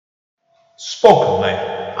Spoken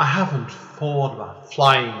Labour. I haven't thought about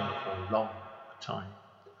flying for a long time.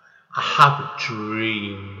 I haven't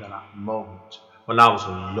dreamed of that moment when I was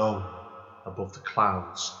alone above the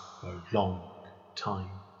clouds for a long time.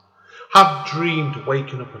 I haven't dreamed of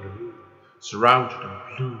waking up in a room surrounded in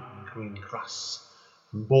blue and green grass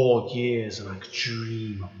for more years than I could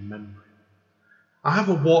dream of remembering. I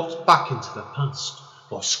haven't walked back into the past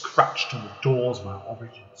or scratched on the doors of my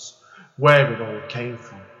origins, where it all came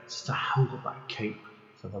from, since I held up that cape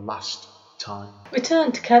for the last time.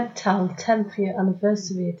 Return to Kent Town 10th Year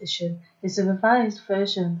Anniversary Edition is a revised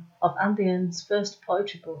version of Andy N's first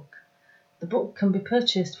poetry book. The book can be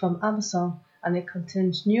purchased from Amazon and it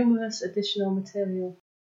contains numerous additional material.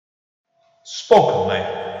 Spoken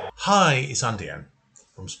Label. Hi, it's Andy N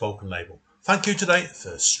from Spoken Label. Thank you today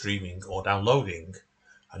for streaming or downloading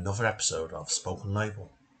another episode of Spoken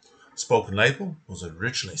Label. Spoken Label was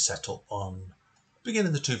originally set up on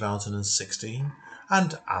beginning of 2016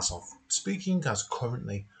 and as of speaking has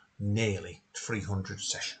currently nearly 300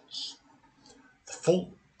 sessions. The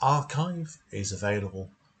full archive is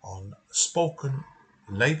available on Spoken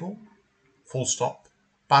Label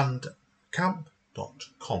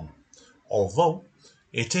bandcamp.com. Although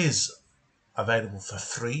it is available for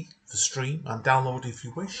free for stream and download if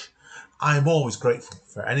you wish, I am always grateful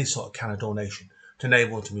for any sort of kind of donation to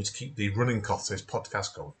enable me to keep the running costs of this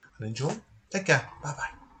podcast going. And enjoy. Take care. Bye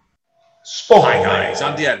bye. Hi guys,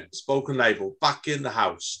 Andy N, Spoken Label, back in the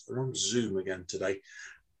house. We're on Zoom again today.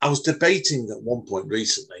 I was debating at one point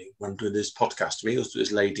recently when doing this podcast to me, I was with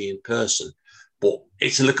this lady in person, but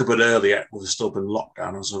it's a little bit earlier. We've still been locked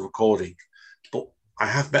down as a recording. But I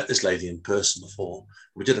have met this lady in person before.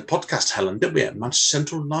 We did a podcast, Helen, didn't we, at Manchester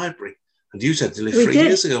Central Library? And you said nearly 3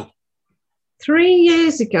 years ago. 3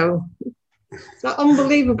 years ago. It's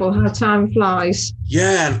unbelievable how time flies.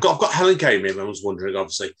 Yeah, and I've got Helen came in. I was wondering,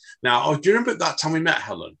 obviously. Now, do you remember that time we met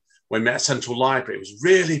Helen? When we met at Central Library, it was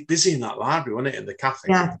really busy in that library, wasn't it, in the cafe?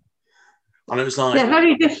 Yeah. And it was like... Yeah,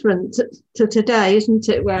 very different to today, isn't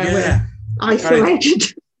it, where we're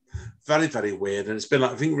isolated. Very, very weird. And it's been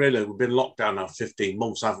like, I think really we've been locked down now 15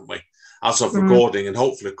 months, haven't we? As of recording and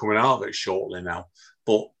hopefully coming out of it shortly now.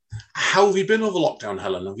 But how have you been over lockdown,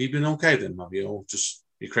 Helen? Have you been okay then? Have you all just...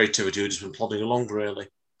 Your creativity has just been plodding along, really?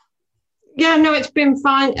 Yeah, no, it's been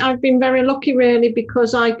fine. I've been very lucky, really,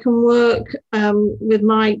 because I can work with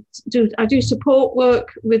I do support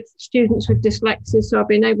work with students with dyslexia, so I've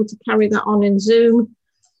been able to carry that on in Zoom.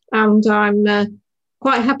 And I'm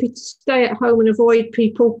quite happy to stay at home and avoid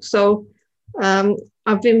people. So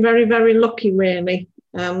I've been very, very lucky, really.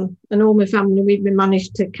 And all my family, we've been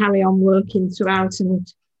managed to carry on working throughout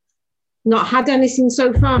and not had anything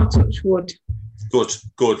so far, touch wood.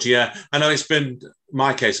 Good, yeah. I know it's been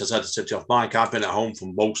my case, as I said to you off mic, I've been at home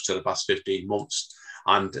for most of the past 15 months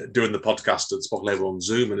and doing the podcast at Spoken Label on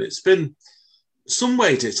Zoom, and it's been, some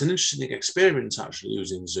ways, it's an interesting experience actually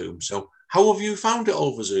using Zoom. So how have you found it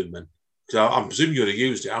over Zoom then? Because I'm presuming you'd have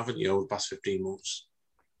used it, haven't you, over the past 15 months?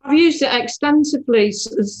 I've used it extensively,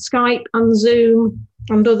 Skype and Zoom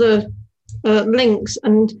and other links,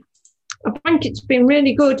 and I think it's been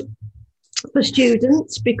really good for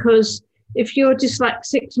students because if you're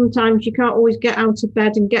dyslexic, sometimes you can't always get out of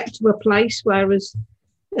bed and get to a place, whereas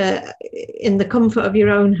in the comfort of your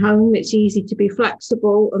own home, it's easy to be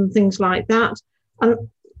flexible and things like that. And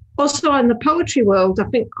also in the poetry world, I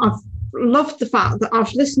think I've loved the fact that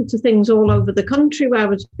I've listened to things all over the country,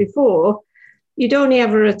 whereas before, you'd only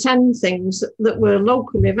ever attend things that were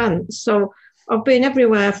local events. So I've been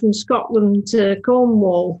everywhere from Scotland to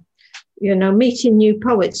Cornwall, you know, meeting new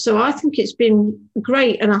poets. So I think it's been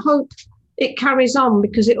great, and I hope it carries on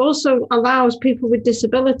because it also allows people with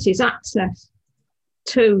disabilities access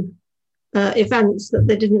to events that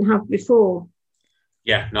they didn't have before.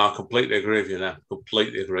 Yeah, no, I completely agree with you there.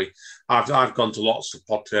 Completely agree. I've gone to lots of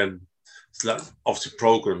obviously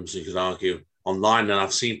programs, you could argue, online, and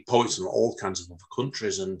I've seen poets from all kinds of other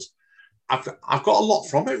countries, and I've got a lot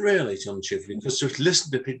from it, really, to be honest with you, because just listen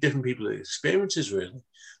to different people's experiences, really,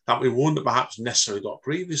 that we wouldn't have perhaps necessarily got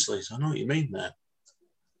previously. So I know what you mean there.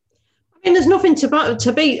 I mean, there's nothing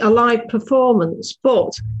to beat a live performance,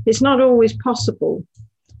 but it's not always possible.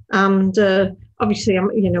 And obviously,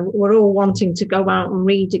 you know, we're all wanting to go out and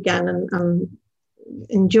read again and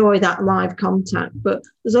enjoy that live contact. But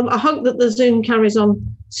I hope that the Zoom carries on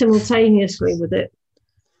simultaneously with it.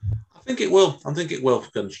 I think it will. You're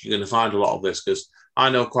going to find a lot of this because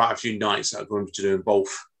I know quite a few nights that are going to be doing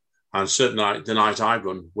both. And certainly the night I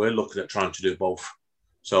run, we're looking at trying to do both.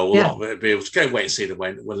 So a lot of it will be able to go wait and see the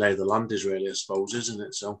way where lay the land is, really, I suppose, isn't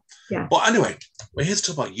it? So, yeah. But anyway, we're here to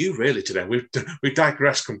talk about you, really, today. We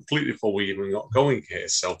digressed completely before we even got going here.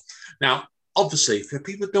 So now, obviously, for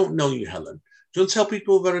people who don't know you, Helen, do you want to tell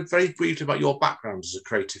people very, very briefly about your background as a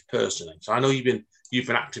creative person? So I know you've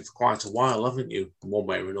been active for quite a while, haven't you, in one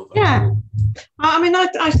way or another? Yeah. I mean,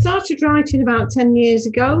 I started writing about 10 years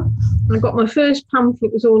ago. I got my first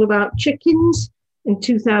pamphlet, was all about chickens in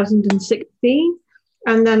 2016.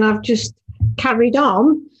 And then I've just carried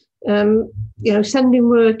on, sending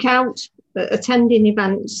work out, attending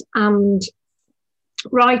events and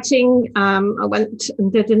writing. I went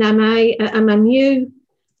and did an MA at MMU,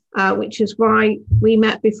 which is why we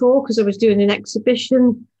met before, because I was doing an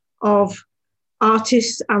exhibition of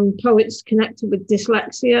artists and poets connected with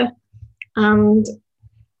dyslexia. And,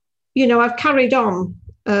 I've carried on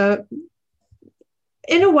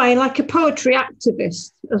in a way like a poetry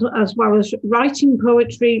activist, as well as writing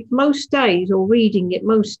poetry most days or reading it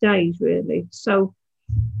most days, really. So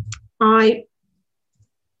I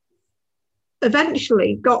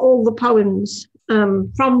eventually got all the poems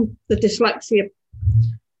from the Dyslexia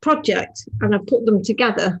Project, and I put them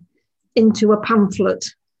together into a pamphlet.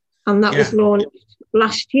 And that was launched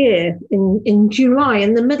last year in July,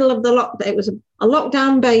 in the middle of the lockdown. It was a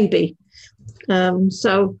lockdown baby.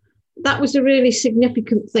 So that was a really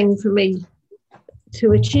significant thing for me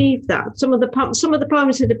to achieve that. Some of the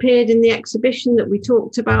poems had appeared in the exhibition that we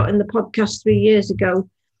talked about in the podcast 3 years ago,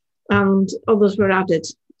 and others were added.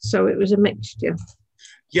 So it was a mixture.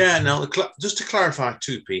 Yeah, now, just to clarify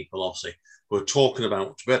to people, obviously, we're talking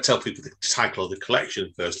about, we better tell people the title of the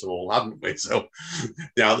collection, first of all, haven't we? So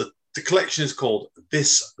now the collection is called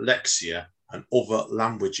Dyslexia and Other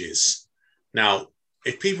Languages. Now,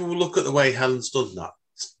 if people will look at the way Helen's done that,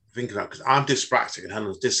 think about, because I'm dyspraxic and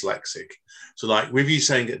Helen's dyslexic. So like with you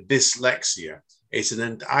saying that dyslexia,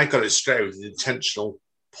 I got it straight with an intentional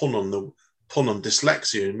pun on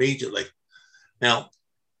dyslexia immediately. Now,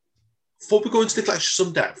 before we go into the collection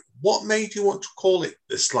some depth, what made you want to call it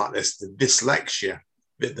this like this, the dyslexia?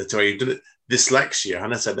 The way you did it, dyslexia.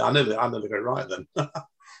 And I said, I never got it right then.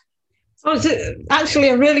 Oh, it's actually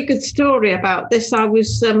a really good story about this. I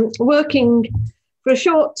was working for a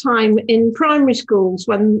short time in primary schools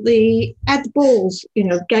when the Ed Balls,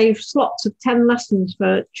 gave slots of 10 lessons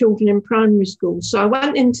for children in primary schools. So I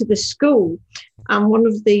went into this school, and one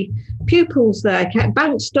of the pupils there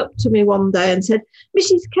bounced up to me one day and said,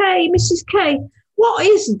 Mrs. K, what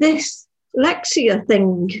is this Lexia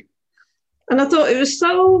thing? And I thought it was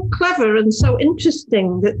so clever and so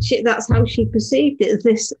interesting that that's how she perceived it,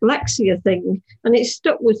 this Lexia thing. And it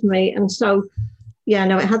stuck with me. And so,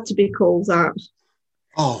 it had to be called that.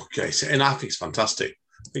 Oh, okay. So, and I think it's fantastic.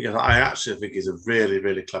 I actually think it's a really,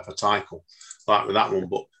 really clever title, like with that one.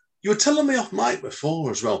 But you were telling me off mic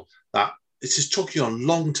before as well that it just took you a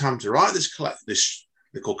long time to write this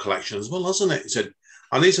little collection as well, hasn't it? You said,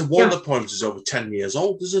 and these are one of the poems is over 10 years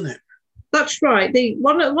old, isn't it? That's right.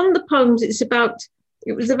 One of the poems, it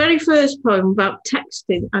was the very first poem about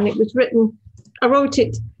texting, and it was written, I wrote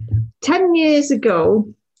it 10 years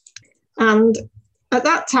ago, and at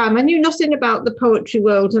that time I knew nothing about the poetry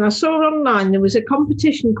world, and I saw online there was a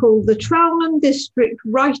competition called the Trowland District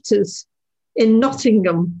Writers in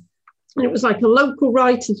Nottingham, and it was like a local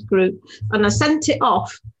writers group, and I sent it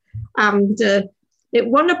off, and it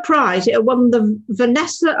won a prize. It won the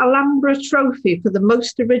Vanessa Alhambra Trophy for the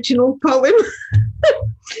most original poem.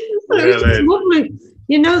 Really? It was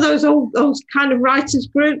lovely. Those kind of writers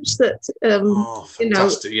groups that,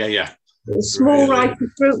 fantastic. Yeah. A small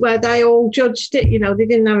writers group where they all judged it. They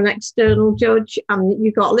didn't have an external judge, and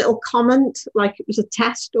you got a little comment, like it was a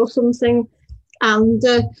test or something. And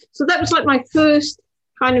so that was like my first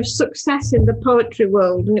kind of success in the poetry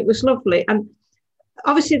world, and it was lovely. And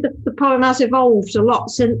obviously, the poem has evolved a lot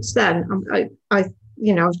since then.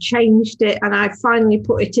 I've changed it, and I finally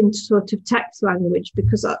put it into sort of text language,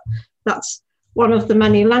 because that's one of the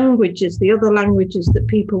many languages, the other languages that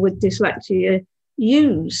people with dyslexia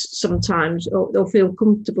use sometimes or they'll feel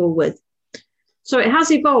comfortable with. So it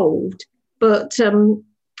has evolved, but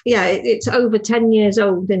it's over 10 years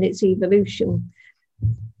old in its evolution.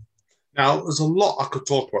 Now, there's a lot I could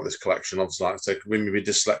talk about this collection. Obviously, like I say, we may be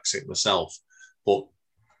dyslexic myself. But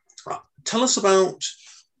tell us about,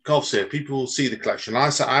 obviously, people will see the collection.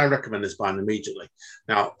 I recommend this buying immediately.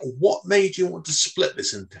 Now, what made you want to split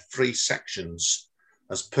this into 3 sections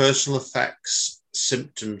as personal effects,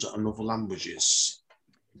 symptoms, and other languages?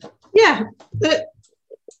 Yeah.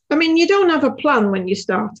 You don't have a plan when you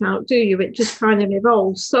start out, do you? It just kind of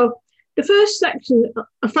evolves. So the first section,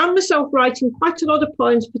 I found myself writing quite a lot of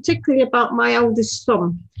poems, particularly about my eldest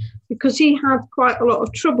son, because he had quite a lot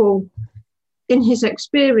of trouble in his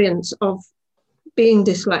experience of being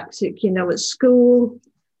dyslexic, at school.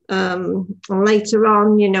 And later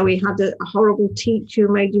on, he had a horrible teacher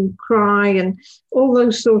who made him cry and all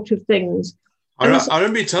those sort of things. I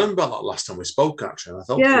remember you telling me about that last time we spoke, actually. And I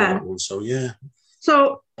thought that one, so yeah.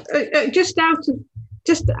 So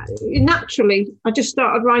naturally, I just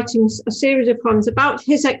started writing a series of poems about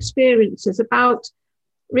his experiences, about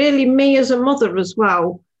really me as a mother as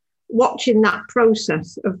well, watching that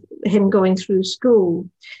process of him going through school.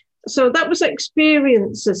 So that was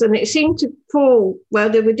experiences, and it seemed to fall where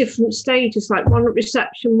there were different stages, like one at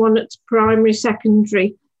reception, one at primary,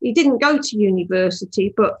 secondary. He didn't go to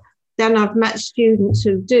university, but then I've met students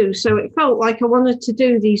who do. So it felt like I wanted to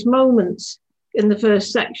do these moments in the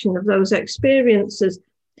first section of those experiences.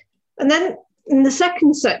 And then in the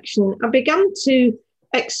second section, I began to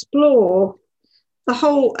explore the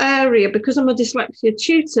whole area, because I'm a dyslexia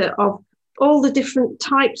tutor, of all the different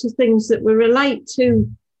types of things that will relate to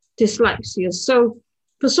dyslexia. So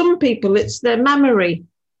for some people, it's their memory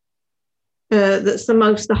that's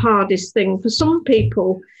the hardest thing. For some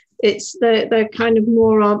people, it's they're kind of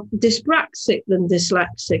more dyspraxic than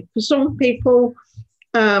dyslexic. For some people,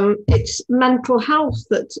 it's mental health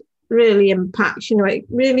that really impacts. It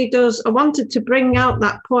really does. I wanted to bring out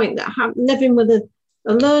that point that living with a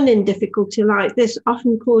learning difficulty like this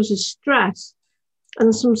often causes stress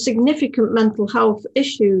and some significant mental health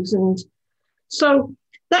issues. And so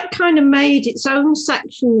that kind of made its own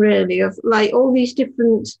section, really, of like all these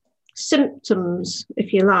different symptoms,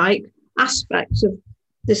 if you like, aspects of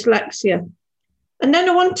dyslexia. And then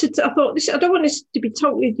I thought, I don't want this to be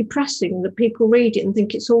totally depressing, that people read it and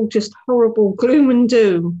think it's all just horrible gloom and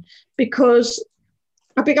doom, because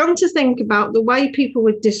I began to think about the way people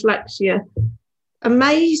with dyslexia are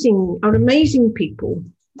amazing people.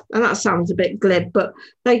 And that sounds a bit glib, but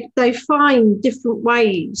they find different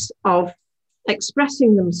ways of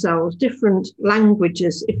expressing themselves, different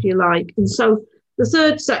languages, if you like. And so the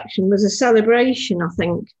third section was a celebration, I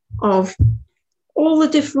think, of all the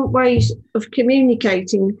different ways of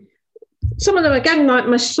communicating. Some of them, again, like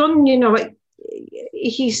my son,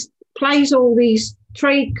 he plays all these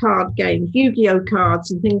trade card games, Yu-Gi-Oh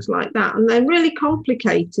cards and things like that, and they're really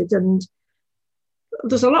complicated, and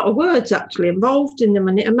there's a lot of words actually involved in them,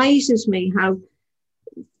 and it amazes me how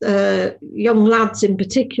young lads in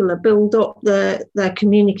particular build up their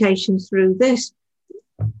communication through this.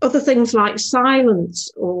 Other things like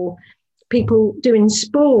silence, or people doing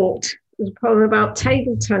sport. There's a poem about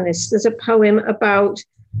table tennis. There's a poem about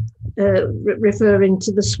referring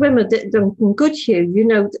to the swimmer, Duncan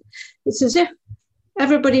Goodhue. It's as if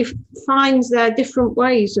everybody finds their different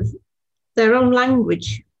ways of their own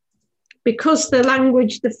language, because the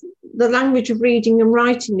language of reading and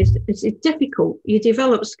writing is difficult. You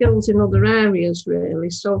develop skills in other areas,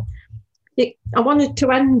 really. So I wanted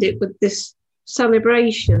to end it with this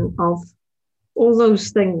celebration of all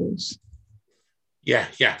those things. Yeah.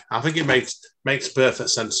 I think it makes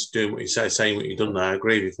perfect sense doing what you say, saying what you've done there. I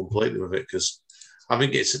agree with you completely with it, because I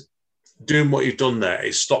think it's doing what you've done there.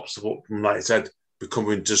 It stops the book from, like I said,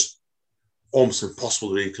 becoming just almost impossible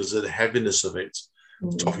to read because of the heaviness of it.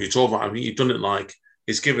 You're talking about, I mean, you've done it like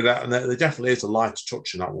it's given that, and there definitely is a light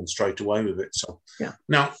touch in that one straight away with it. So yeah.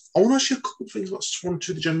 Now I want to ask you a couple of things. Let's run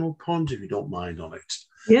to the general poems, if you don't mind, on it.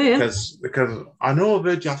 Yeah. Because I know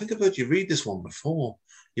I think I've heard you read this one before.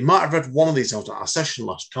 You might have read one of these out at our session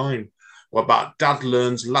last time, about Dad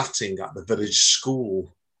learns Latin at the village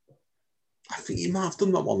school. I think you might have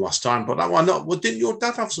done that one last time, but that one, didn't your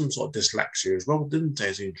dad have some sort of dyslexia as well, didn't he,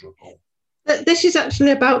 as you recall? This is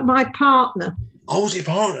actually about my partner. Oh, was it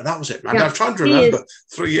partner? That was it, man. Yeah, I'm trying to remember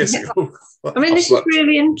 3 years ago. I mean, this is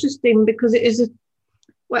really interesting because it is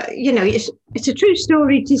it's a true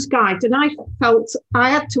story described, and I felt I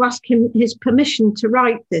had to ask him his permission to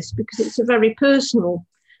write this because it's a very personal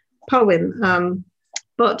poem.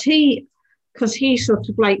 But because he's sort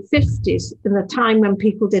of late 50s in the time when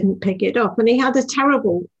people didn't pick it up, and he had a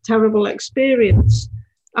terrible, terrible experience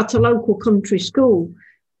at a local country school,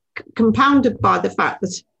 compounded by the fact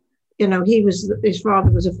that his father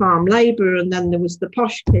was a farm labourer, and then there was the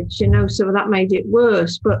posh kids, so that made it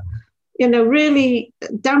worse. But really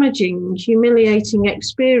damaging, humiliating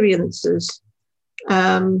experiences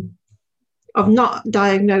of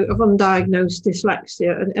undiagnosed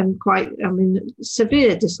dyslexia and quite,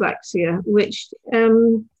 severe dyslexia, which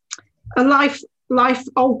are life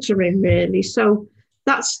altering, really. So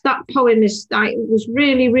that poem was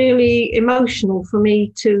really, really emotional for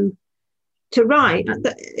me to write,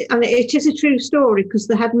 and it is a true story because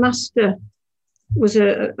the headmaster was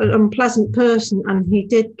an unpleasant person, and he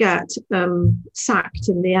did get sacked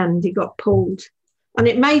in the end. He got pulled, and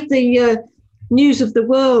it made the News of the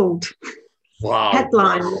World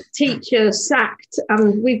headline, teacher sacked,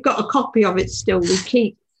 and we've got a copy of it still. We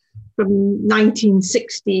keep from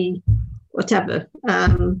 1960, whatever.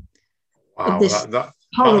 Wow, this that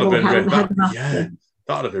horrible would have been headmaster. yeah,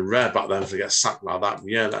 that would have been rare back then to get sacked like that.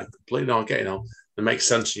 Yeah, that completely not getting on. It makes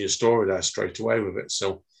sense in your story there straight away with it.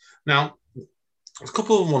 So now, a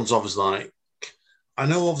couple of ones, obviously, like, I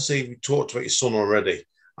know obviously we talked about your son already,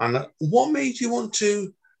 and what made you want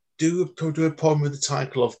to do a poem with the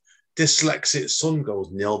title of Dyslexic Son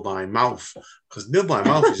Goes Nil by Mouth? Because nil by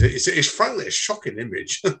mouth is frankly a shocking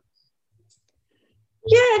image. Yeah,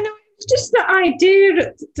 no, it's just the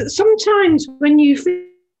idea that sometimes when you feel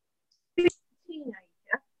a teenager,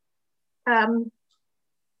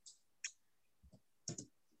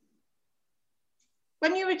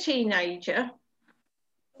 when you're a teenager,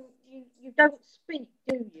 you don't speak,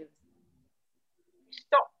 do you? You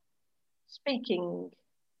stop speaking.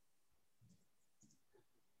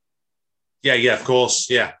 Yeah, of course.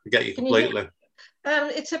 Yeah, I get you completely.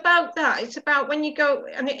 It's about that. It's about when you go,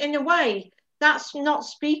 and in a way, that's not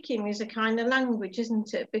speaking is a kind of language,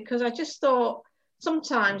 isn't it? Because I just thought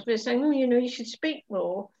sometimes we're saying, oh, you should speak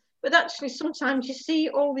more. But actually, sometimes you see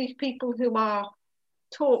all these people who are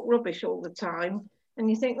talk rubbish all the time, and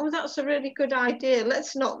you think, oh, that's a really good idea.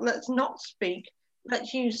 Let's not speak.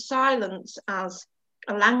 Let's use silence as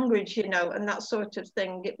a language, and that sort of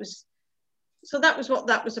thing. So that was what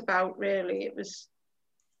that was about, really. It was,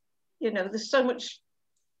 there's so much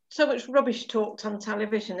rubbish talked on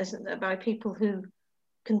television, isn't there, by people who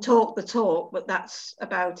can talk the talk, but that's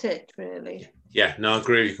about it, really. Yeah, no, I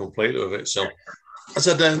agree with you completely with it. So, as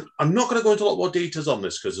I said, I'm not going to go into a lot more details on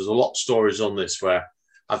this because there's a lot of stories on this where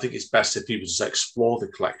I think it's best if people just explore the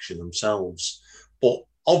collection themselves. But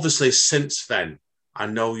obviously, since then, I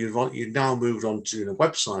know you've now moved on to a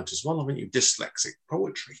website as well, haven't you? Dyslexic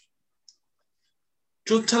Poetry.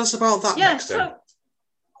 Do you want to tell us about that next then?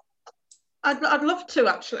 I'd love to,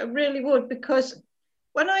 actually. I really would, because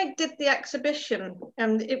when I did the exhibition,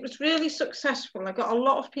 and it was really successful, I got a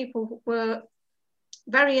lot of people who were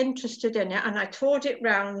very interested in it, and I toured it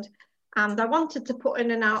round, and I wanted to put in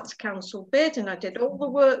an Arts Council bid, and I did all the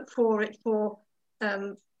work for it for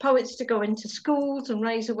poets to go into schools and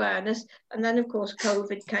raise awareness. And then, of course,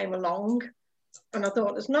 COVID came along, and I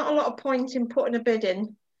thought there's not a lot of point in putting a bid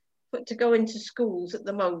in but to go into schools at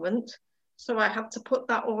the moment. So I had to put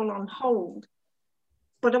that all on hold.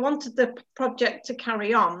 But I wanted the project to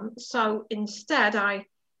carry on. So instead, I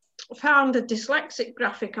found a dyslexic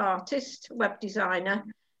graphic artist, web designer,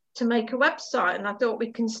 to make a website. And I thought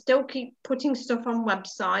we can still keep putting stuff on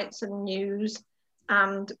websites and news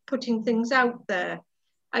and putting things out there.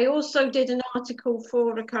 I also did an article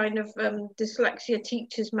for a kind of dyslexia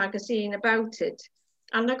teachers magazine about it.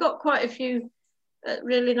 And I got quite a few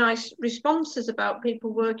really nice responses about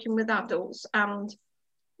people working with adults, and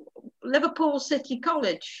Liverpool City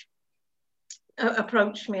College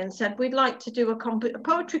approached me and said, we'd like to do a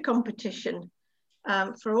poetry competition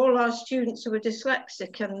for all our students who are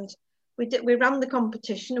dyslexic. And we ran the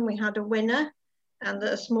competition, and we had a winner and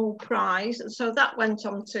a small prize. And so that went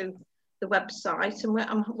onto the website,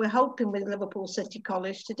 and we're hoping with Liverpool City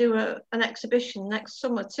College to do an exhibition next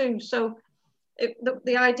summer too. So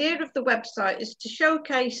the idea of the website is to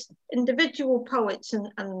showcase individual poets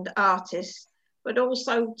and artists, but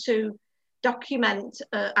also to document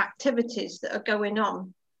activities that are going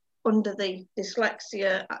on under the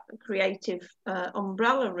dyslexia creative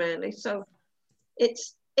umbrella, really. So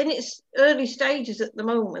it's in its early stages at the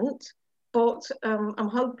moment, but I'm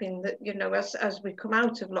hoping that, as we come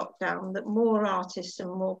out of lockdown, that more artists and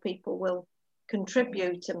more people will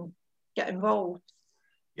contribute and get involved.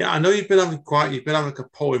 Yeah, I know you've been having like a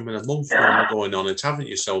poem in a month going on it, haven't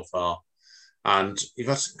you, so far? And you've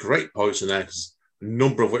had some great poets in there, because a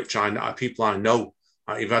number of which people I know.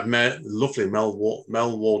 You've had lovely Mel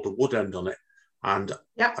Warder Woodend on it, and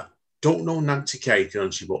yeah. I don't know Nancy Kay,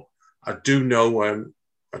 but I do know. I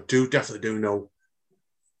definitely do know.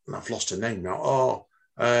 And I've lost her name now.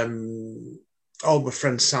 My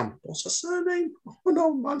friend Sam. What's her surname? Oh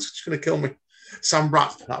no, man's just going to kill me. Sam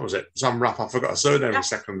Rapp, that was it. Sam Rapp. I forgot her surname a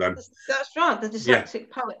second then. That's right, the dyslexic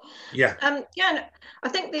poet. Yeah. I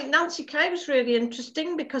think the Nancy Kay was really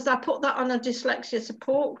interesting, because I put that on a dyslexia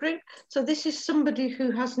support group. So this is somebody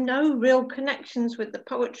who has no real connections with the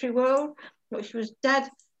poetry world, but she was dead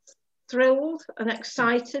thrilled and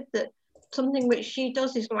excited that something which she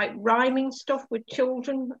does is like rhyming stuff with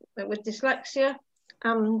children with dyslexia.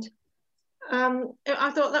 And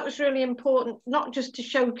I thought that was really important, not just to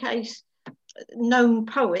showcase known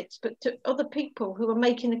poets, but to other people who are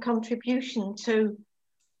making a contribution to,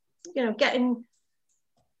 getting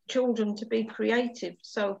children to be creative.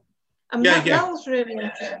 So, and Mel's really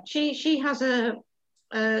interesting. She has a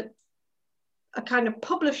kind of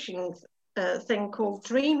publishing thing called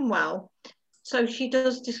Dreamwell. So she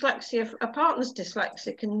does dyslexia. Her partner's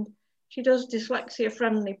dyslexic, and she does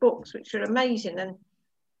dyslexia-friendly books, which are amazing. And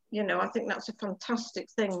I think that's a fantastic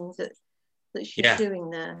thing that she's doing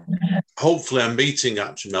there. Hopefully, I'm meeting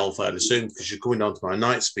actually Mel fairly soon, because she's coming down to my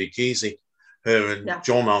night speakeasy. Her and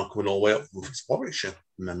John are coming all the way up from Warwickshire,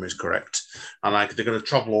 if memory is correct. And they're going to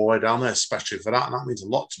travel all the way down there, especially for that. And that means a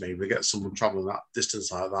lot to me. We get someone traveling that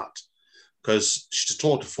distance like that, because she's a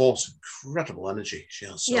tour de force, incredible energy she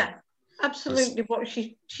has. So. Yeah, absolutely. What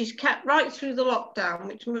she's kept right through the lockdown,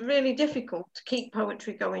 which was really difficult to keep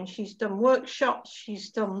poetry going. She's done workshops,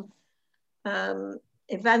 she's done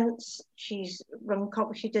events, she's run.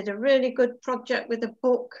 She did a really good project with a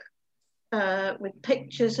book. With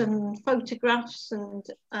pictures and photographs and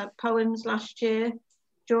poems last year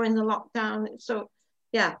during the lockdown. So,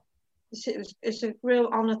 it's a real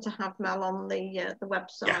honour to have Mel on the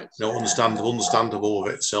website. Yeah, no, understandable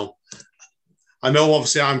of it. So, I know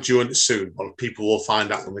obviously I'm doing it soon, but people will find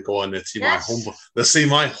out when they go on and see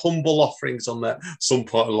my humble offerings on there some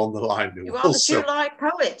point along the line. You are the two live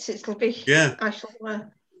poets. It'll be. Yeah.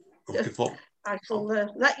 I shall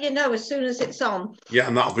let you know as soon as it's on. Yeah,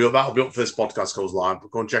 and that'll be up for this podcast goes live.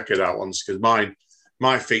 But go and check it out once, because my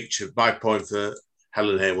poem for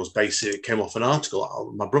Helen here was basically, it came off an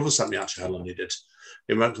article. My brother sent me actually, Helen, he did.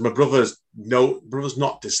 My brother's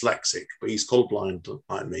not dyslexic, but he's colourblind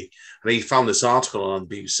like me. And he found this article on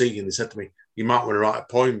BBC, and he said to me, "You might want to write a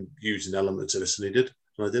poem using elements of this," and he did.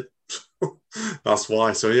 And I did. That's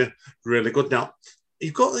why. So yeah, really good. Now,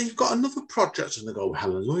 You've got another project on the go,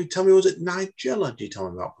 Helen. Will you tell me, was it Nigella? Did you tell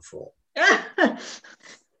me about before?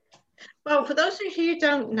 Well, for those of you who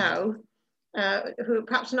don't know, who are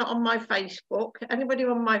perhaps not on my Facebook, anybody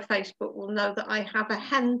on my Facebook will know that I have a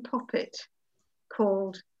hen puppet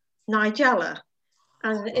called Nigella.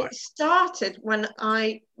 And it started when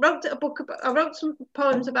I wrote some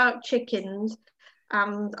poems about chickens,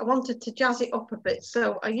 and I wanted to jazz it up a bit.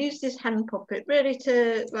 So I used this hen puppet really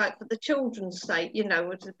to, for the children's sake,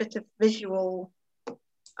 with a bit of visual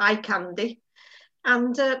eye candy.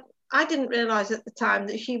 And I didn't realise at the time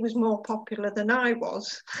that she was more popular than I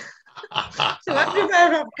was. So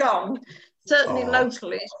everywhere I've gone, certainly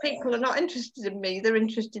locally, people are not interested in me, they're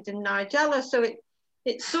interested in Nigella. So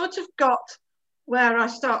it sort of got where I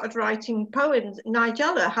started writing poems.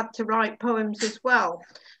 Nigella had to write poems as well.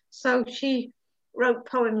 So she wrote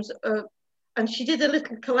poems, and she did a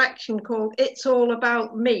little collection called It's All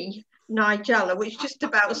About Me, Nigella, which just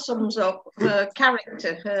about sums up her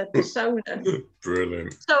character, her persona.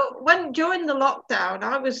 Brilliant. So during the lockdown,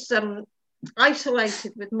 I was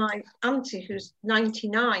isolated with my auntie, who's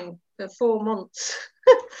 99, for 4 months.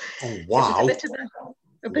 Oh, wow. It was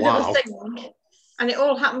a bit of a thing. And it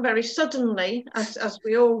all happened very suddenly, as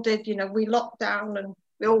we all did. We locked down and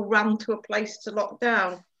we all ran to a place to lock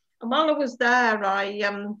down. And while I was there, I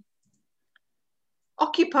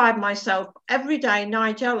occupied myself every day.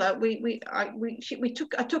 Nigella,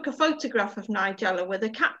 I took a photograph of Nigella with a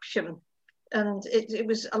caption, and it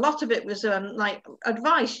was a lot of it was like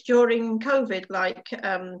advice during COVID, like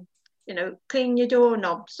clean your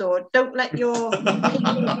doorknobs, or don't let your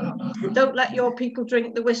people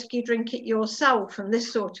drink the whiskey, drink it yourself, and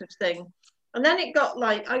this sort of thing. And then it got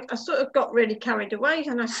I sort of got really carried away,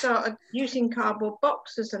 and I started using cardboard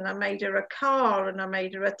boxes, and I made her a car, and I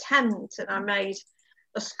made her a tent, and I made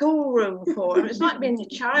a schoolroom for her. It was like being a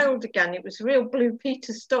child again. It was real Blue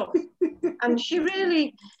Peter stuff. And she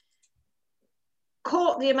really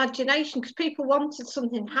caught the imagination, because people wanted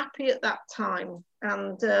something happy at that time.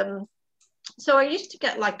 And so I used to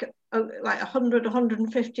get like 100,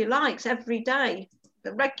 150 likes every day,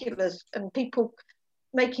 the regulars, and people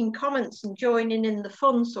making comments and joining in the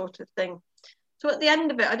fun sort of thing. So at the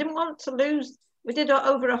end of it, I didn't want to lose. We did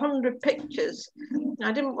over 100 pictures.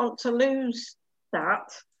 I didn't want to lose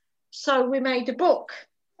that. So we made a book.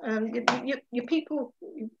 You people,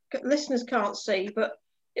 listeners can't see, but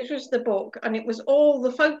it was the book, and it was all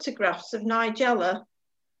the photographs of Nigella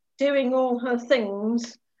doing all her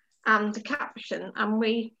things and the caption. And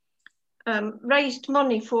we raised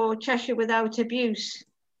money for Cheshire Without Abuse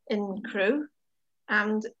in Crewe.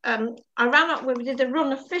 And we did a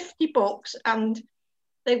run of 50 books, and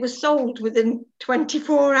they were sold within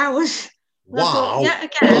 24 hours. Wow. Thought, yet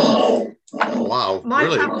again, wow. My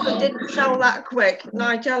really? pamphlet didn't sell that quick.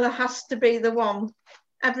 Nigella has to be the one.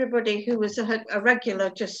 Everybody who was a regular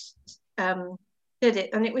just did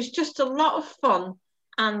it, and it was just a lot of fun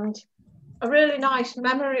and a really nice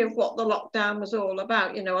memory of what the lockdown was all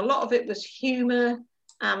about. You know, a lot of it was humour,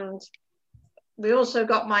 and we also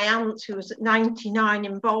got my aunt, who was at 99,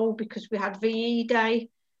 involved because we had VE Day,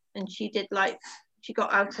 and she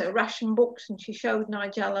got out her ration books and she showed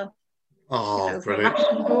Nigella, her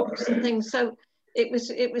ration books and things. So it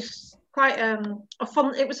was quite a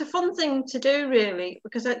fun thing to do, really,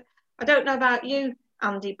 because I don't know about you,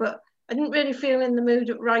 Andy, but I didn't really feel in the mood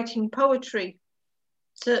of writing poetry,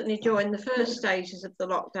 certainly during the first stages of the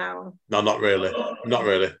lockdown. No, not really.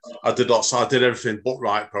 I did everything but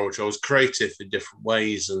write poetry. I was creative in different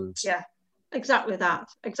ways, and yeah, exactly that.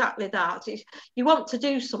 You want to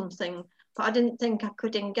do something, but I didn't think I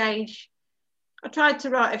could engage. I tried to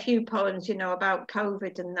write a few poems, about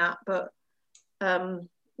COVID and that, but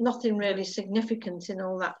nothing really significant in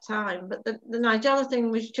all that time. But the Nigella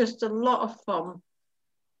thing was just a lot of fun.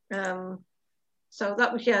 So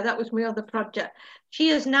that was my other project. She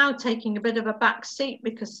is now taking a bit of a back seat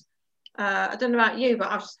because I don't know about you,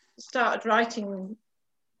 but I've started writing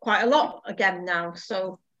quite a lot again now.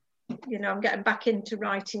 So, I'm getting back into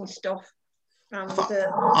writing stuff. And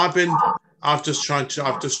I've just tried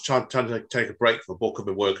to take a break from a book I've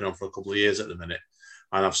been working on for a couple of years at the minute,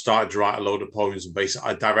 and I've started to write a load of poems and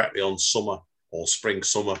basically directly on summer or summer,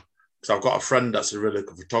 because I've got a friend that's a really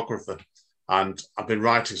good photographer. And I've been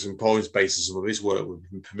writing some poems based on some of his work with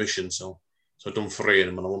permission. So I've done 3 of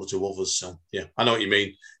them and I want to do others. So, yeah, I know what you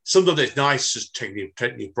mean. Sometimes it's nice just to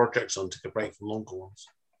take new projects on, take a break from longer ones.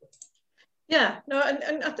 Yeah, no,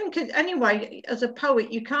 and I think anyway, as a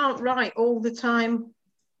poet, you can't write all the time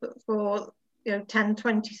for 10,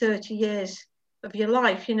 20, 30 years of your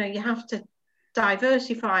life. You have to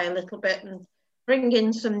diversify a little bit and bring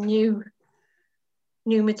in some new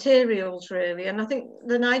materials, really. And I think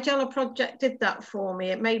the Nigella project did that for me.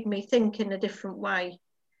 It made me think in a different way.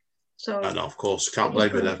 So, and of course, can't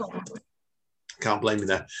blame you there. Can't blame you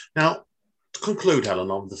there. Now, to conclude,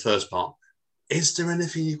 Helen, on the first part, is there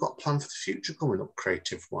anything you've got planned for the future coming up,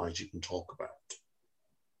 creative-wise, you can talk about?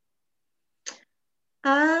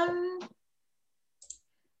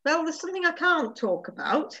 Well, there's something I can't talk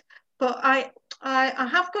about, but I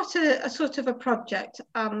have got a sort of a project.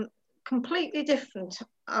 Completely different.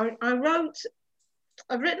 I've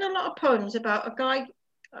written a lot of poems about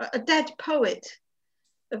a dead poet,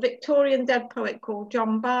 a Victorian dead poet called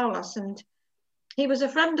John Barlas, and he was a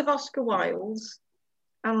friend of Oscar Wilde's.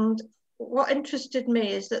 And what interested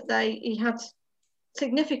me is that he had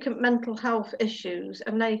significant mental health issues,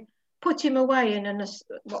 and they put him away in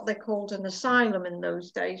what they called an asylum in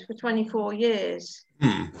those days for 24 years.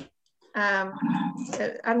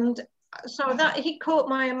 And so that he caught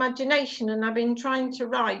my imagination, and I've been trying to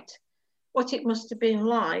write what it must have been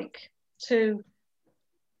like to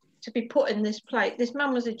be put in this place. This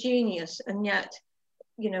man was a genius, and yet,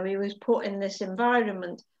 he was put in this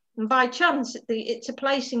environment. And by chance, it's a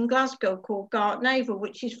place in Glasgow called Gartnavel,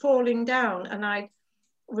 which is falling down. And I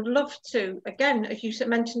would love to, again, as you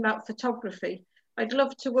mentioned about photography, I'd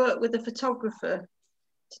love to work with a photographer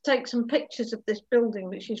to take some pictures of this building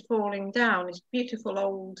which is falling down, this beautiful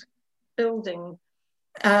old building,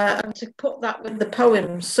 and to put that with the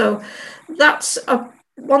poems. So that's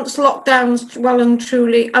once lockdown's well and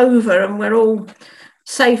truly over and we're all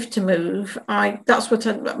safe to move, that's what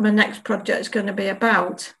my next project is going to be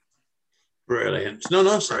about. Brilliant. No,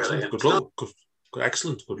 brilliant. Good luck. Good,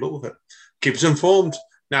 excellent. Good luck with it. Keep us informed.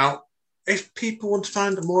 Now, if people want to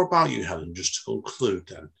find out more about you, Helen, just to conclude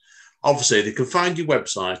then, obviously they can find your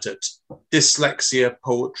website at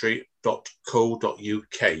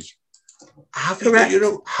dyslexiapoetry.co.uk. Have you got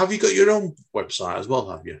your own website as well,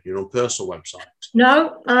 have you? Your own personal website?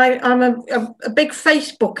 No, I'm a big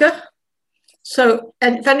Facebooker. So,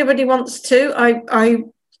 and if anybody wants to, I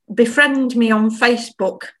befriend me on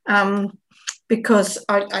Facebook, because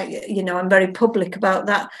I'm very public about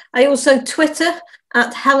that. I also Twitter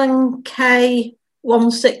at Helen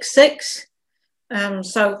K166.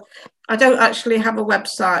 So I don't actually have a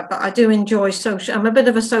website, but I do enjoy social. I'm a bit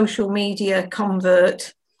of a social media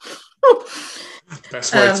convert.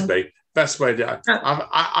 Best way to be. Best way to.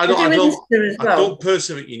 I don't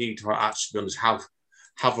personally think you need to actually be honest have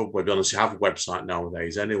a website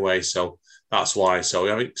nowadays anyway. So that's why.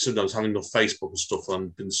 So I think sometimes having enough Facebook and stuff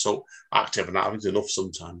and been so active and having enough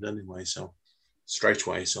sometimes anyway. So straight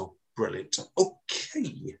away. So brilliant.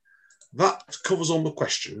 Okay, that covers all the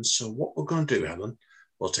questions. So what we're going to do, Helen,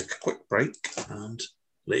 we'll take a quick break and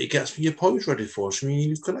let you get some of your poems ready for us from your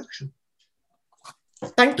new collection.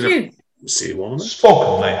 Thank you. See you all in a minute.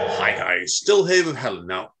 Spoken Label. Hi guys, still here with Helen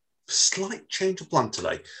now. slight change of plan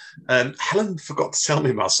today. Helen forgot to tell me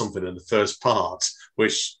about something in the first part,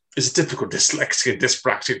 which is a typical dyslexia,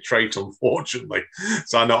 dyspraxic trait, unfortunately.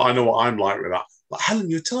 So I know what I'm like with that. But Helen,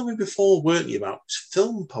 you were telling me before, weren't you, about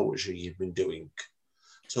film poetry you've been doing?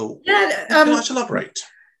 So yeah, would you like to elaborate?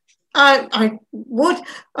 I would.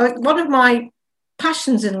 One of my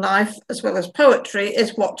passions in life, as well as poetry,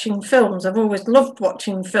 is watching films. I've always loved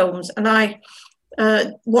watching films, and I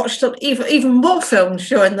watched even more films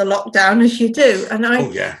during the lockdown, as you do. And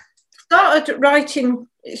I started writing.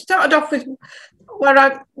 It started off with when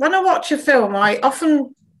I watch a film, I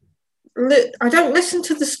often I don't listen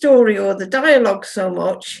to the story or the dialogue so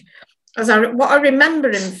much as what I remember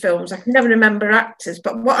in films. I can never remember actors,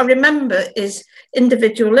 but what I remember is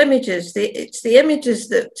individual images. It's the images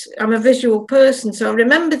that I'm a visual person, so I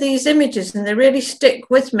remember these images and they really stick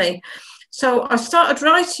with me. So I started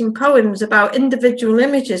writing poems about individual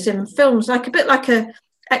images in films, like a bit like a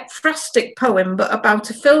ekphrastic poem, but about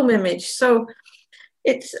a film image. So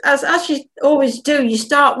it's as you always do, you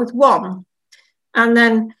start with one and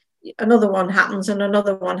then another one happens and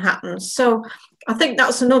another one happens. So I think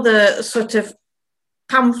that's another sort of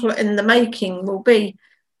pamphlet in the making, will be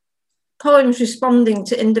poems responding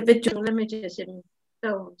to individual images in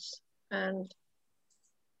films, and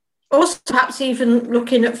also perhaps even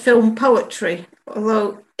looking at film poetry,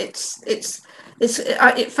 although it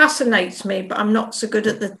fascinates me, but I'm not so good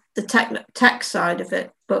at the tech side of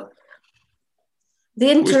it. But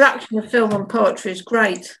the interaction of film and poetry is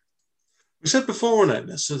great. We said before, on it,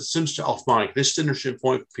 since off mic, this is an interesting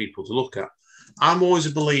point for people to look at. I'm always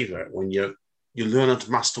a believer when you learn how to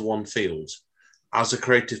master one field as a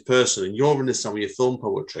creative person, and you're in this time with your film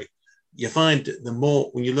poetry, you find the more,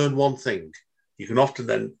 when you learn one thing, you can often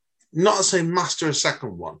then, not to say master a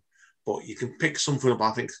second one, but you can pick something up,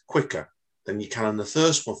 I think, quicker than you can in the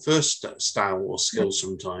first style or skill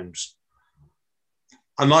sometimes.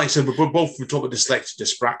 And like I said, we talk about dyslexia,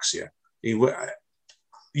 dyspraxia.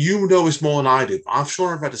 You know this more than I do. I'm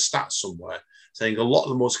sure I've read a stat somewhere saying a lot of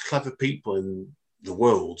the most clever people in the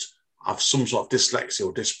world have some sort of dyslexia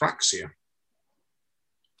or dyspraxia.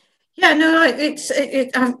 Yeah, no, there's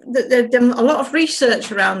done a lot of research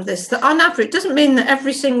around this. That on average, it doesn't mean that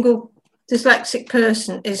every single dyslexic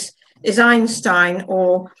person is Einstein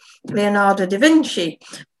or Leonardo da Vinci,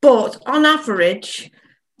 but on average,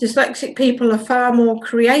 dyslexic people are far more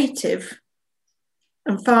creative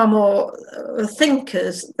and far more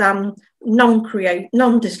thinkers than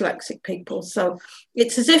non-dyslexic people. So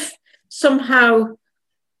it's as if somehow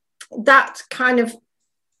that kind of,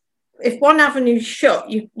 if one avenue is shut,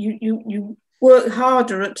 you work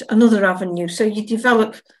harder at another avenue. So you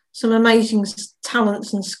develop some amazing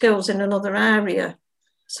talents and skills in another area.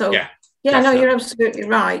 So yeah, no, you're absolutely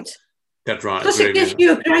right. That's right. Plus it gives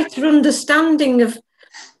you a greater understanding of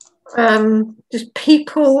just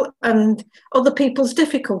people and other people's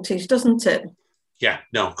difficulties, doesn't it? Yeah,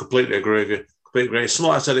 no, completely agree with you. Completely agree. So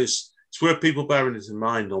like I said, it's where people bearing this in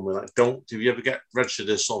mind normally. Like, if you ever get registered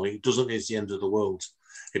as something, it doesn't mean it's the end of the world.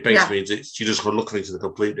 It basically means you just got to look at things in a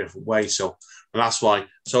completely different way. So, and that's why.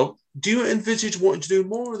 So, do you envisage wanting to do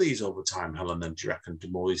more of these over time, Helen? Then do you reckon do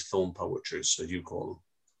more of these film poetries, as you call them?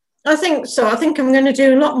 I think so. I think I'm going to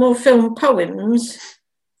do a lot more film poems.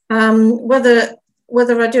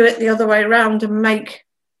 Whether I do it the other way around and make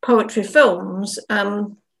poetry films,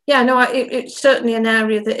 it's certainly an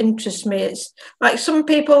area that interests me. It's like some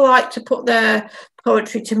people like to put their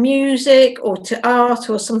poetry to music or to art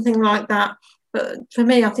or something like that. But for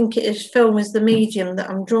me, I think film is the medium that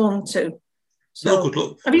I'm drawn to. So, no, good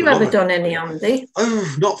luck. Have you ever done any, Andy?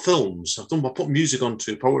 Oh, not films. I put music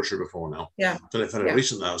onto poetry before now. Yeah. I've done it fairly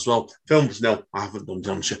recently as well. Films, no, I haven't done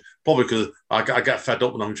them. Probably because I get fed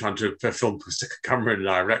up when I'm trying to film, stick a camera in a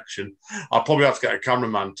direction. I'll probably have to get a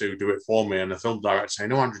cameraman to do it for me, and a film director say,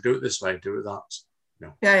 "No, Andrew, do it this way, do it that."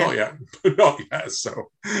 No, not yet. Not yet.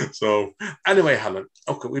 So anyway, Helen,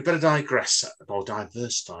 okay, we better digress or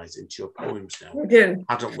diversitise into your poems now. We do.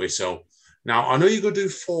 Haven't we? So now I know you're going to do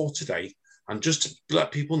 4 today. And just to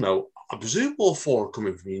let people know, I presume all 4 are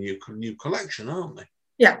coming from your new collection, aren't they?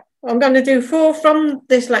 Yeah, I'm going to do 4 from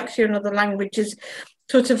Dyslexia and Other Languages,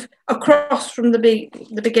 sort of across from the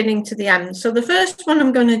beginning to the end. So the first one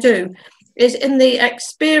I'm going to do is in the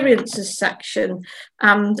experiences section,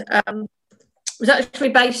 and it was actually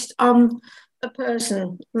based on a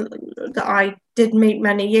person that I did meet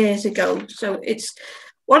many years ago. So it's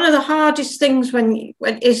one of the hardest things when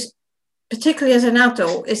particularly as an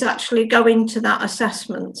adult, is actually going to that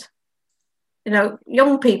assessment. You know,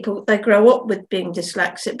 young people, they grow up with being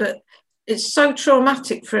dyslexic, but it's so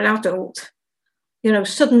traumatic for an adult, you know,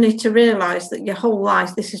 suddenly to realise that your whole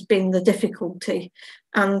life this has been the difficulty.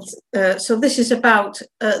 And so this is about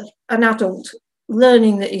an adult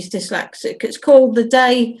learning that he's dyslexic. It's called The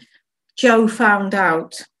Day Joe Found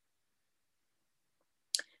Out.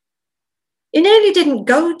 He nearly didn't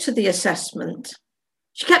go to the assessment.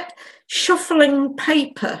 She kept shuffling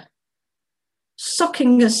paper,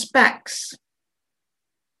 sucking her specs.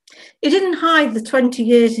 He didn't hide the 20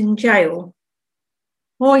 years in jail.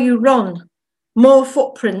 More you run, more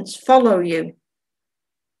footprints follow you.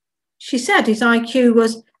 She said his IQ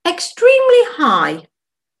was extremely high.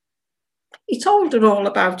 He told her all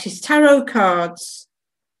about his tarot cards,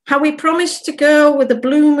 how he promised a girl with a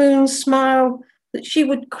blue moon smile that she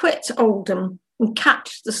would quit Oldham and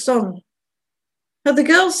catch the sun. How the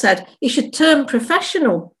girl said he should turn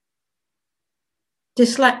professional.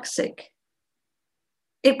 Dyslexic.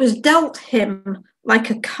 It was dealt him like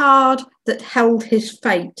a card that held his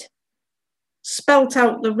fate, spelt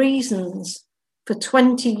out the reasons for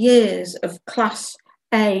 20 years of Class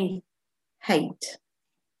A hate.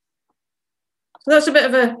 So that's a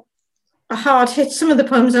bit of a hard hit. Some of the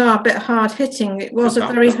poems are a bit hard hitting. It was a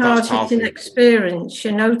very hard hitting experience,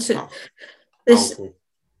 you know, to this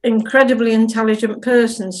incredibly intelligent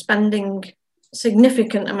person spending a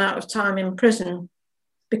significant amount of time in prison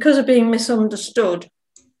because of being misunderstood.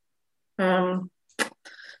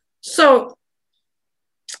 So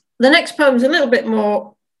the next poem is a little bit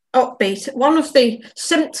more upbeat. One of the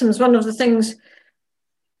symptoms, one of the things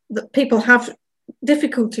that people have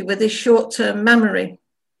difficulty with is short-term memory.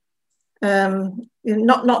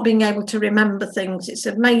 Not being able to remember things. It's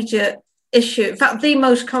a major issue. In fact, the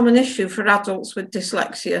most common issue for adults with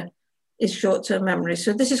dyslexia is short-term memory.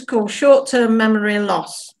 So this is called short-term memory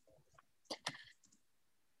loss.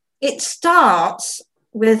 It starts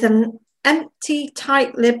with an empty,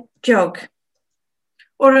 tight-lipped jug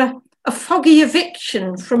or a foggy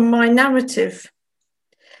eviction from my narrative.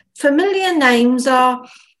 Familiar names are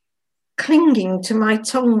clinging to my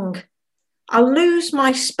tongue. I'll lose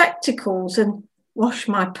my spectacles and wash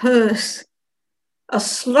my purse. A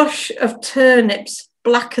slush of turnips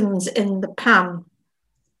blackens in the pan.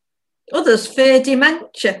 Others fear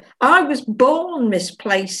dementia. I was born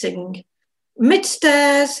misplacing.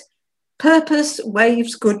 Mid-stairs, purpose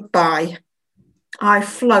waves goodbye. I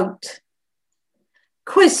float.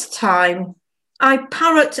 Quiz time. I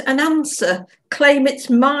parrot an answer, claim it's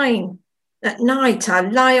mine. At night, I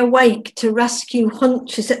lie awake to rescue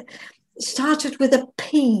hunches. It started with a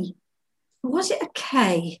P. Was it a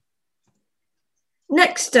K?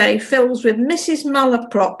 Next day fills with Mrs.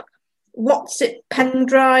 Malaprop, what's it, pen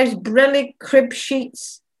drives, brillig, crib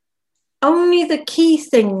sheets. Only the key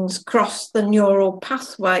things cross the neural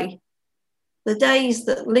pathway. The days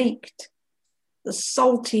that leaked, the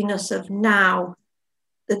saltiness of now,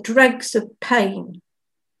 the dregs of pain,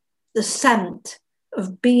 the scent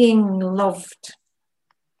of being loved.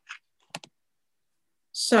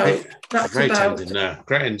 So that's great about, ending there.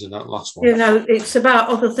 Great ending, that last one. You know, it's about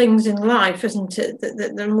other things in life, isn't it?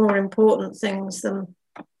 That they're more important things than,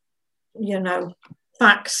 you know,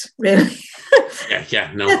 facts, really.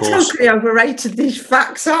 Yeah, no, They're of course. totally overrated, these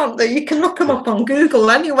facts, aren't they? You can look them up on Google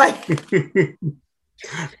anyway.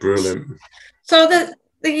 Brilliant. So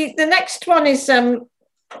the next one is,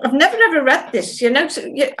 I've never ever read this, you know. So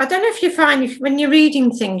I don't know if you find when you're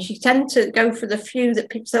reading things, you tend to go for the few that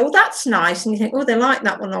people say, oh, that's nice. And you think, oh, they like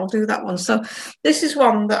that one, I'll do that one. So this is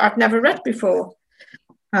one that I've never read before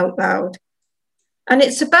out loud. And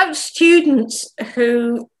it's about students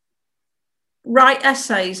who write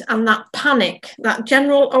essays and that panic, that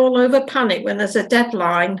general all over panic when there's a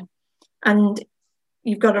deadline and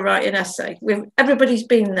you've got to write an essay. Everybody's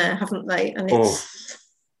been there, haven't they? And it's,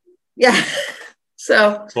 yeah.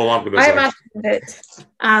 So I imagined it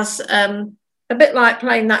as a bit like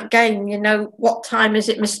playing that game, you know, what time is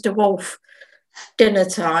it, Mr. Wolf? Dinner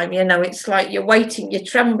time, you know, it's like you're waiting, you're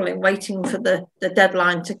trembling, waiting for the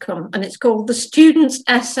deadline to come. And it's called The Student's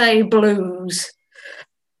Essay Blues.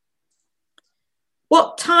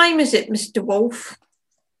 What time is it, Mr. Wolf?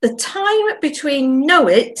 The time between know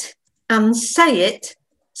it and say it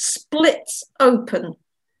splits open.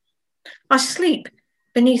 I sleep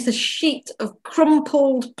beneath a sheet of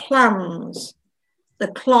crumpled plans. The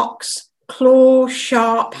clock's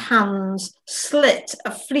claw-sharp hands slit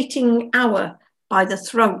a fleeting hour by the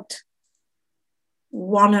throat.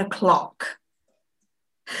 1 o'clock.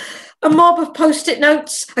 A mob of post-it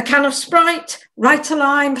notes, a can of Sprite, write a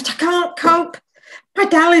line, but I can't cope. My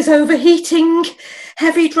Dal is overheating.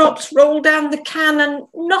 Heavy drops roll down the can and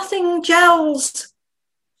nothing gels.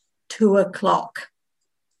 2 o'clock.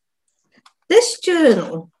 This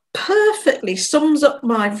journal perfectly sums up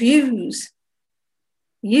my views.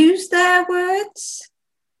 Use their words,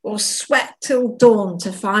 or sweat till dawn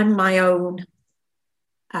to find my own.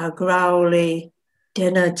 A growly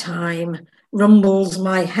dinner time rumbles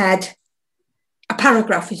my head. A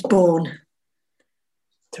paragraph is born.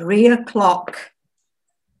 3 o'clock.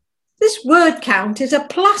 This word count is a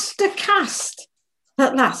plaster cast.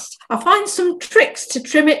 At last, I find some tricks to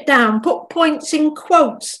trim it down, put points in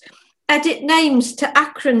quotes, edit names to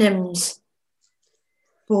acronyms.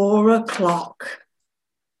 4 o'clock.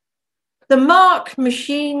 The mark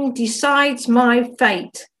machine decides my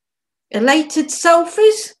fate. Elated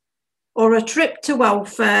selfies or a trip to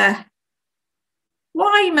welfare?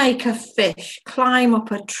 Why make a fish climb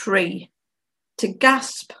up a tree to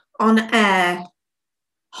gasp on air,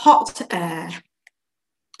 hot air,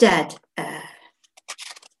 dead air?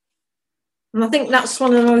 And I think that's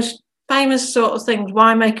one of the most famous sort of things.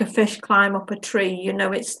 Why make a fish climb up a tree? You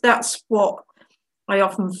know, that's what I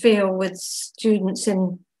often feel with students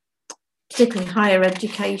in particularly higher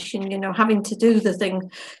education, you know, having to do the thing,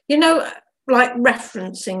 you know, like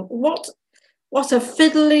referencing. What a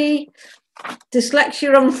fiddly,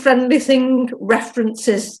 dyslexia unfriendly thing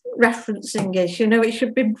referencing is. You know, it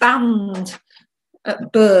should be banned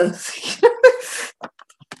at birth.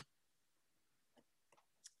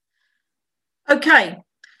 Okay,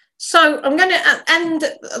 so I'm going to end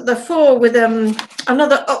the 4 with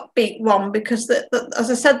another upbeat one, because as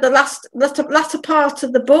I said, the latter part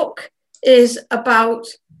of the book is about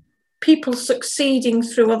people succeeding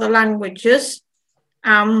through other languages.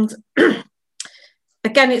 And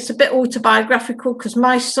again, it's a bit autobiographical, because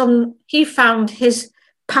my son, he found his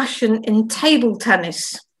passion in table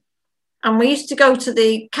tennis. And we used to go to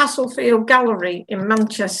the Castlefield Gallery in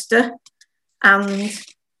Manchester, and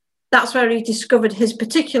that's where he discovered his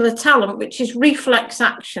particular talent, which is reflex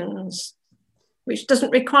actions, which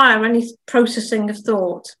doesn't require any processing of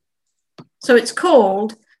thought. So it's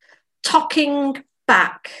called Talking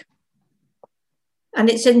Back, and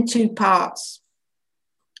it's in 2 parts.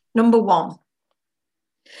 Number 1.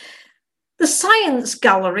 The Science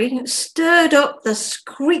Gallery stirred up the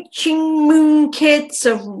screeching moon kids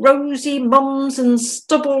of rosy mums and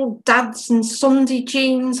stubble dads in Sunday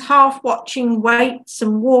jeans, half watching weights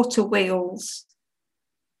and water wheels.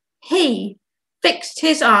 He fixed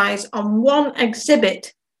his eyes on one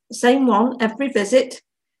exhibit, the same one every visit,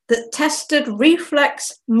 that tested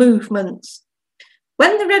reflex movements.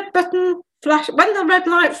 When the red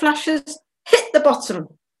light flashes, hit the bottom.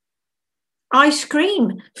 Ice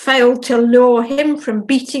cream failed to lure him from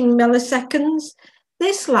beating milliseconds.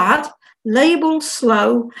 This lad, labelled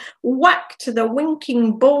slow, whacked the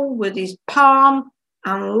winking ball with his palm,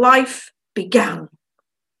 and life began.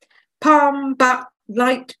 Palm, bat,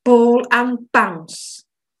 light ball, and bounce.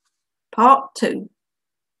 Part 2.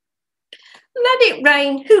 Let it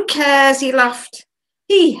rain, who cares, he laughed.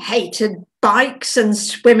 He hated bikes and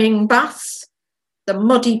swimming baths. The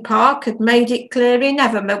muddy park had made it clear he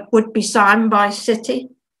never would be signed by City.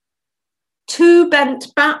 2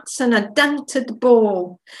 bent bats and a dented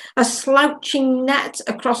ball, a slouching net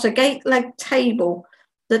across a gate-legged table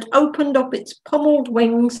that opened up its pummelled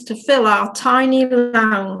wings to fill our tiny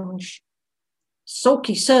lounge.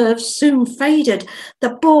 Sulky serves soon faded.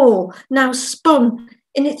 The ball now spun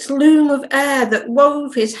in its loom of air that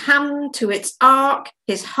wove his hand to its arc,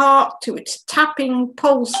 his heart to its tapping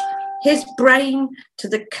pulse, his brain to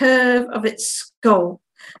the curve of its skull.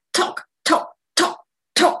 Tock, tock, tock,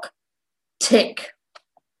 tock, tick.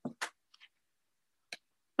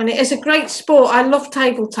 And it is a great sport. I love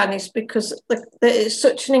table tennis because it's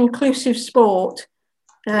such an inclusive sport.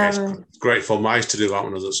 It's great fun. I used to do that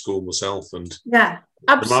when I was at school myself. And yeah,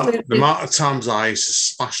 absolutely. The amount of times I used to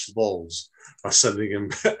smash the balls by sending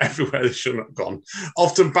them everywhere they shouldn't have gone,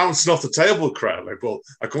 often bouncing off the table correctly, but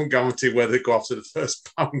I couldn't guarantee where they go after the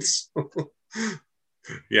first bounce.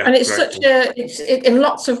 Yeah, and it's such fun. In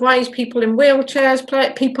lots of ways, people in wheelchairs play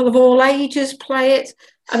it, people of all ages play it,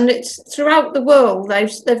 and it's throughout the world.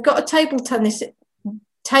 They've got a table tennis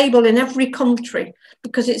table in every country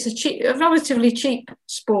because it's a relatively cheap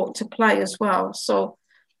sport to play as well. So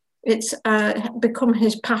it's become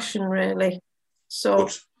his passion, really. So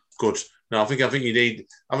good. No, I think you need.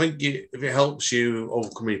 If it helps you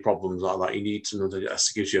overcome your problems like that, you need to know that it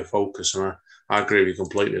gives you a focus. And I agree with you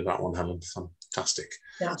completely with that one, Helen. Fantastic.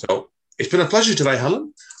 Yeah. So it's been a pleasure today,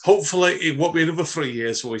 Helen. Hopefully, it won't be another 3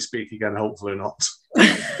 years before we speak again. Hopefully not.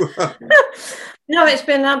 No, it's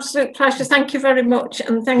been an absolute pleasure. Thank you very much,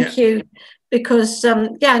 and thank you because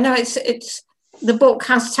it's the book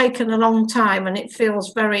has taken a long time, and it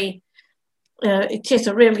feels very. It is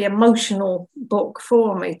a really emotional book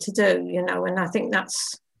for me to do, and I think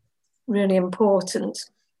that's really important.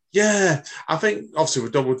 Yeah, I think obviously we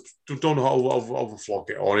don't overflog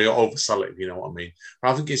it or oversell it, if you know what I mean.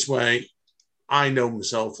 But I think it's where I know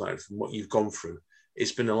myself now from what you've gone through.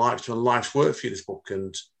 It's been a life's work for you, this book,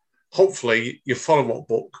 and hopefully your follow-up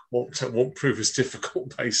book won't prove as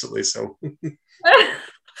difficult, basically. So.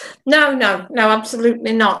 No,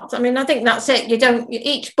 absolutely not. I mean, I think that's it.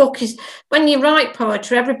 Each book is, when you write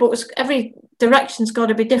poetry, every direction's got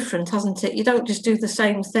to be different, hasn't it? You don't just do the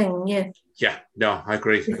same thing. Yeah, no, I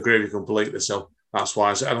agree. I agree with you completely. So that's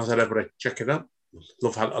why I said everybody check it out.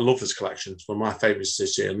 I love this collection. It's one of my favourites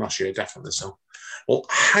this year and last year, definitely. So, well,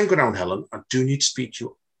 hang around, Helen. I do need to speak to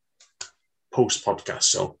you post-podcast.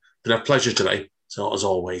 So it's been a pleasure today. So as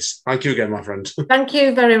always, thank you again, my friend. Thank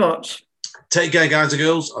you very much. Take care, guys and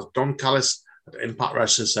girls. As Don Callis at Impact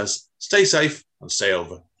Wrestling says, stay safe and stay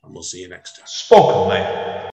over. And we'll see you next time. Spoken, mate.